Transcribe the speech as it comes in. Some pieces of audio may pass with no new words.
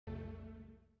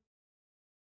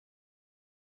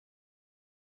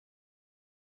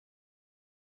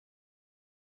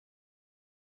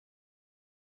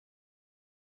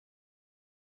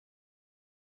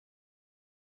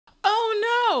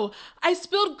no! I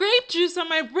spilled grape juice on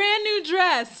my brand new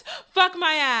dress! Fuck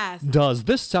my ass! Does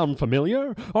this sound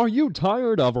familiar? Are you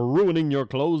tired of ruining your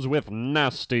clothes with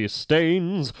nasty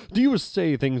stains? Do you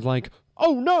say things like,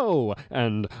 "Oh no,"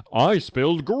 and "I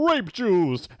spilled grape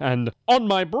juice," and "on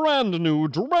my brand new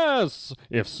dress"?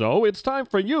 If so, it's time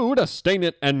for you to stain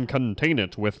it and contain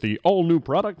it with the all-new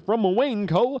product from Wayne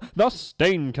Co., the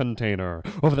Stain Container.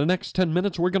 Over the next 10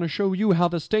 minutes, we're going to show you how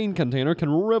the Stain Container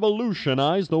can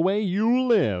revolutionize the way you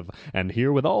live. And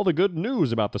here with all the good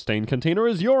news about the Stain Container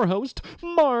is your host,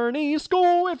 Marnie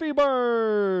Squiffyberg.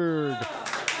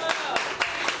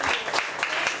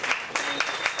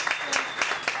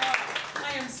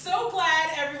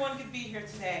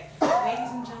 Today.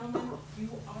 Ladies and gentlemen, you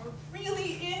are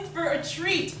really in for a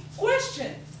treat.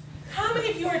 Question: how many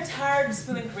of you are tired of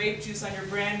spilling grape juice on your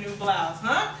brand new blouse,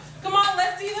 huh? Come on,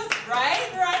 let's see this. Right,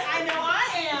 I know I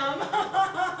am.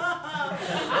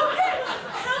 Okay,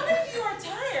 how many of you are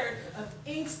tired of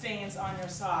ink stains on your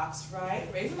socks, right?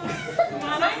 Raise them up. Come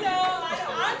on, I know,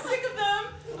 I'm sick of them,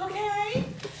 okay?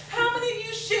 How many of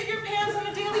you shit your pants on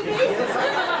a daily basis?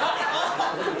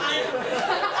 I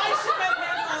shit my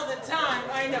pants all the time,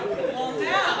 I know. Well,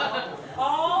 now,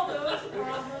 all those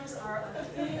problems are a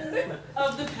thing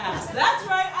of the past. That's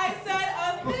right, I said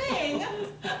a thing of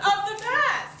the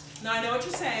past. Now, I know what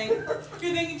you're saying.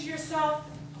 You're thinking to yourself,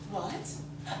 what?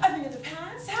 A thing of the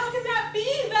past? How can that be?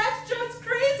 That's just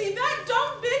crazy. That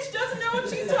dumb bitch doesn't know what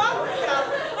she's talking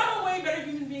about. I'm a way better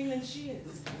human being than she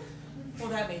is. Well,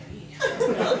 that may be.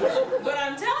 But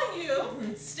I'm telling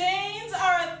you, stains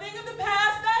are a thing of the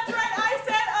past. That's right, I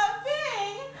said a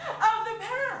thing of the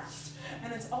past.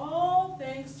 And it's all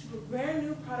thanks to a brand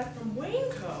new product from Wayne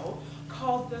Co.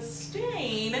 called the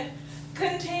Stain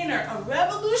Container, a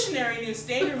revolutionary new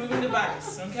stain removing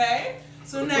device, okay?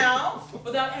 So now,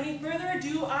 without any further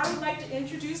ado, I would like to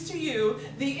introduce to you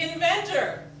the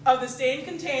inventor of the Stain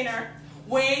Container,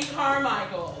 Wayne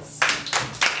Carmichaels.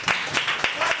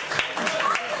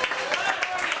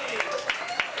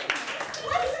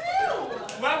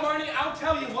 Well, Marnie, I'll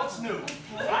tell you what's new.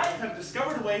 I have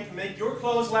discovered a way to make your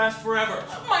clothes last forever.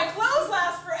 My clothes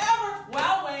last forever?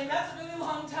 Wow, Wayne, that's a really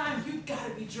long time. You've got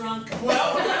to be drunk.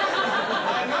 Well,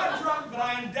 I'm not drunk, but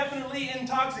I am definitely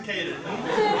intoxicated.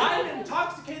 I'm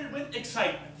intoxicated with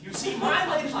excitement. You see, my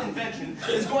latest invention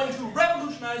is going to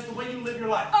revolutionize the way you live your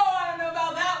life. Oh, I don't know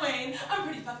about that, Wayne. I'm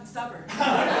pretty fucking stubborn.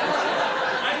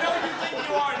 I know you think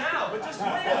you are now, but just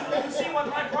wait until you see what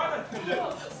my product can do.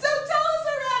 So tell us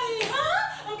already, huh?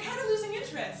 I'm kind of losing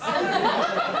interest.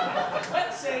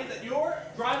 Let's say that you're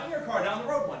driving your car down the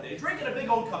road one day, drinking a big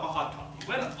old cup of hot coffee,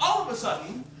 when all of a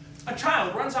sudden, a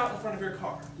child runs out in front of your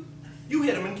car. You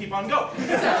hit him and keep on going.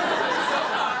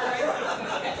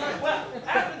 Well,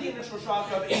 after the initial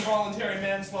shock of involuntary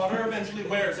manslaughter eventually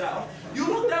wears out, you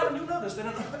look down and you notice that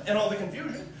in all the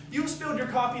confusion, you've spilled your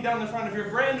coffee down the front of your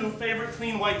brand new favorite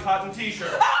clean white cotton t-shirt.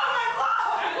 Oh my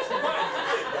God! That's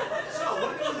right. So, what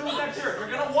are you going to do with that shirt? You're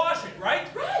going to wash it, right?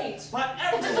 Right. But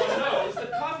everyone knows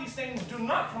that coffee stains do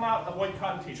not come out of white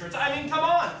cotton t-shirts. I mean, come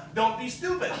on, don't be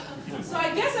stupid. So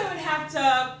I guess I would have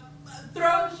to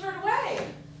throw the shirt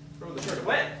away. Throw the shirt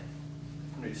away?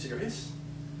 Are you serious?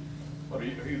 What, are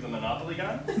you the Monopoly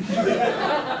guy? You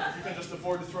can just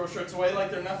afford to throw shirts away like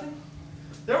they're nothing?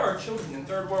 There are children in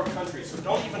third world countries who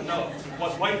don't even know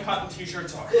what white cotton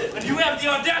t-shirts are. And you have the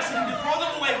audacity to throw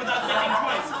them away without thinking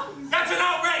twice. That's an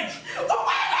outrage! What am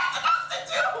I supposed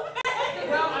to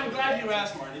do? Well, I'm glad you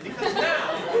asked, Marnie, because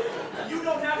now you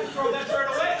don't have to throw that shirt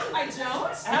away. I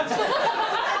don't? Absolutely.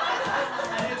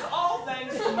 And it's all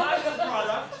thanks to my new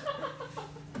product,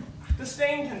 the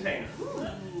Stain Container.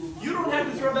 You don't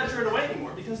have to throw that shirt away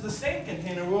anymore because the Stain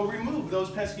Container will remove those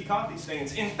pesky coffee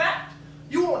stains. In fact,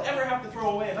 you won't ever have to throw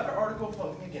away another article of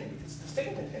clothing again because the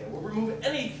Stain Container will remove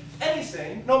any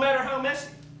stain, no matter how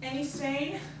messy. Any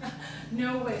stain?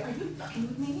 No way. Are you fucking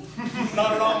with me?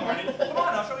 Not at all, Marnie. Come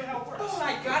on, I'll show you how it works. Oh,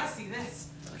 I gotta see this.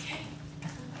 Okay.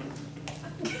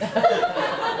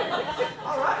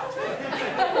 All right.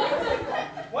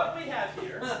 What we have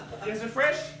here is a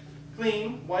fresh,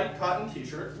 clean, white cotton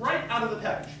t-shirt right out of the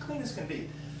package, clean as can be.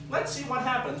 Let's see what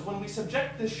happens when we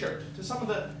subject this shirt to some of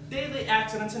the daily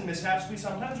accidents and mishaps we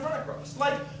sometimes run across.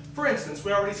 Like, for instance,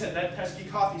 we already said that pesky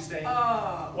coffee stain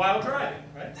while driving,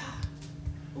 right?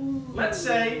 Ooh. Let's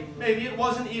say maybe it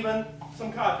wasn't even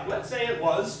some coffee. Let's say it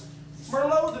was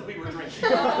Merlot that we were drinking.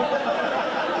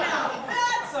 Now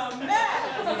that's a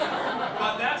mess!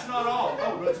 But that's not all.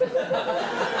 Oh, good.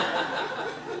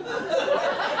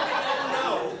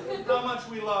 How much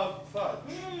we love fudge.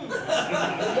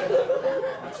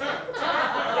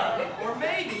 Or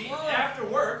maybe, after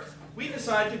work, we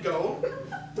decide to go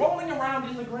rolling around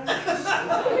in the grass.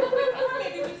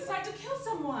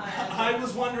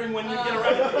 wondering when you'd get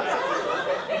around to it.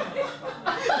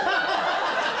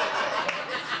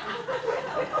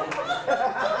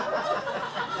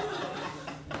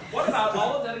 What about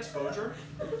all of that exposure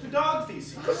to dog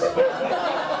feces? I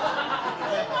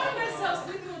find myself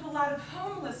sleeping with a lot of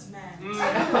homeless men.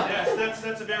 Yes,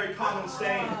 that's a very common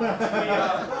stain.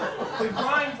 The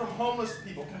grime from homeless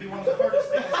people can be one of the hardest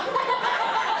things to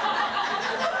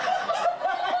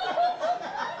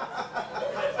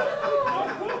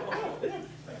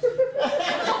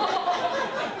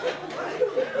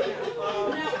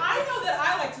Now, I know that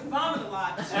I like to vomit a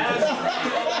lot.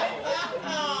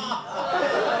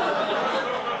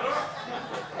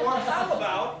 Or how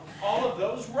about all of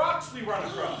those rocks we run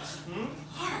across?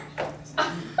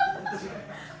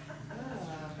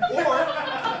 Or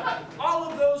all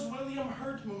of those William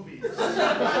Hurt movies. That's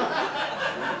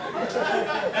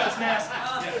nasty.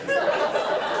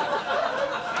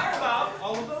 How about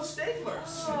all of those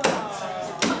staplers?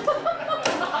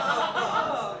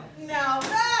 Now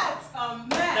that's a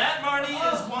mess. That, Marty,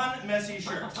 is one messy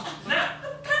shirt. Now,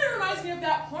 Kind of reminds me of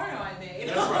that porno I made.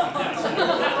 that's right, yes.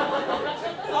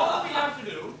 Now, all we have to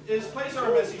do is place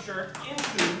our messy shirt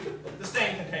into the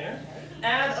stain container,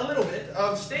 add a little bit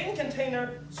of stain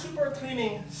container super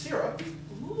cleaning syrup.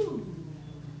 Ooh.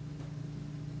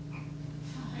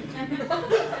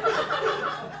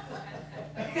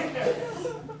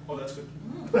 Oh, that's good.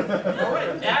 All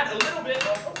right, add a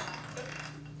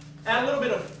little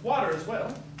bit of water as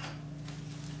well.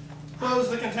 Close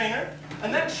the container,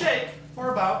 and then shake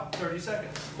for about 30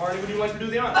 seconds. Marty, would you like to do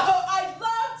the honors? Oh, I'd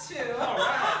love to. All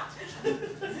right.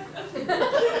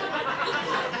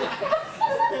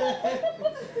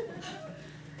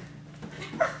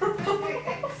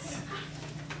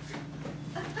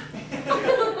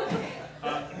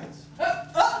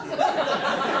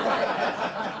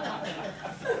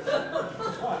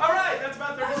 All right, that's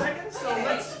about 30 seconds, so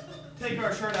let's take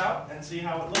our shirt out and see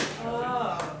how it looks.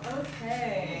 Oh,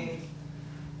 okay.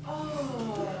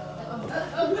 Oh.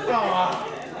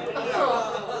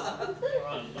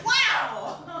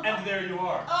 Wow! And there you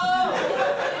are.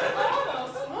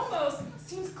 Almost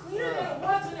seems cleaner than it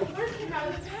was when it first came out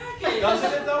of the package.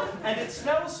 Doesn't it though? And it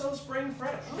smells so spring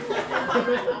fresh. And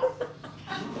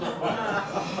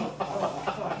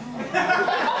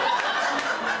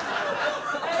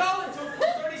all it took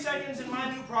was 30 seconds in my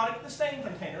new product, the stain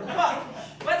container. But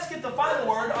let's get the final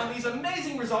word on these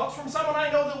amazing results from someone I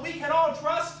know that we can all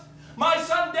trust, my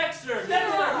son Dexter.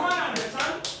 Dexter, come on,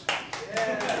 son.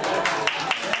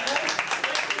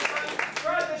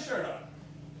 Try this shirt on.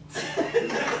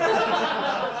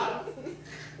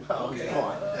 Okay. Come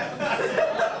on.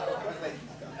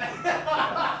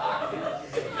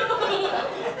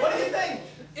 What do you think?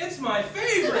 It's my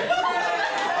favorite. Now,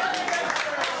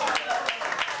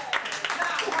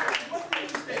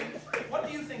 what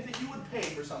do you think that you would pay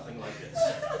for something like this?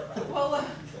 Well,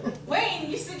 Wayne,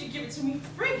 you said you'd give it to me for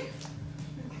free.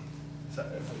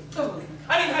 Oh.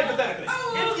 I mean, hypothetically,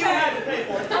 if you had to pay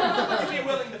for it, would you be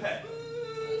willing to pay?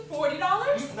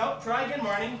 $40? No, try again,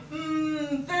 Marnie.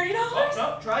 $30? Oh,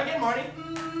 no, try again, Marnie.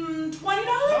 $20?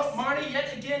 No, Marnie,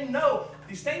 yet again, no.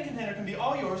 The stain container can be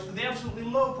all yours for the absolutely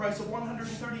low price of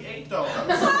 $138. Wow,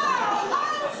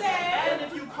 I'll say. And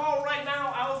if you call right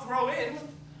now, I'll throw in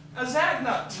a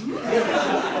Zagnut.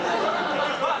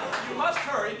 But you must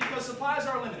hurry because supplies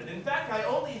are limited. In fact, I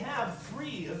only have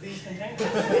 3 of these containers.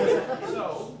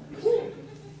 So...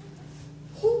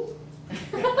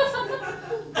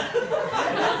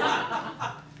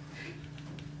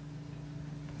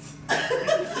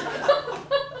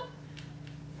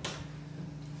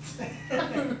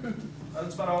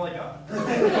 That's about all I got.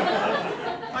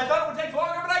 I thought it would take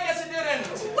longer, but I guess it didn't.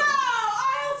 Wow,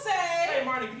 I'll say. Hey,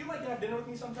 Marty, would you like to have dinner with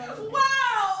me sometime? Wow,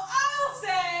 I'll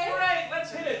say. Great,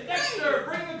 let's hit it. Dexter,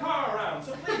 bring the car around.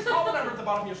 So please, call the number at the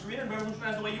bottom of your screen and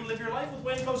revolutionize the way you live your life with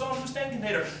Wayne Goes On to the Stain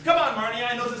Container. Come on, Marty,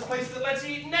 I know this place that lets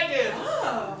you eat naked.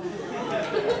 Oh.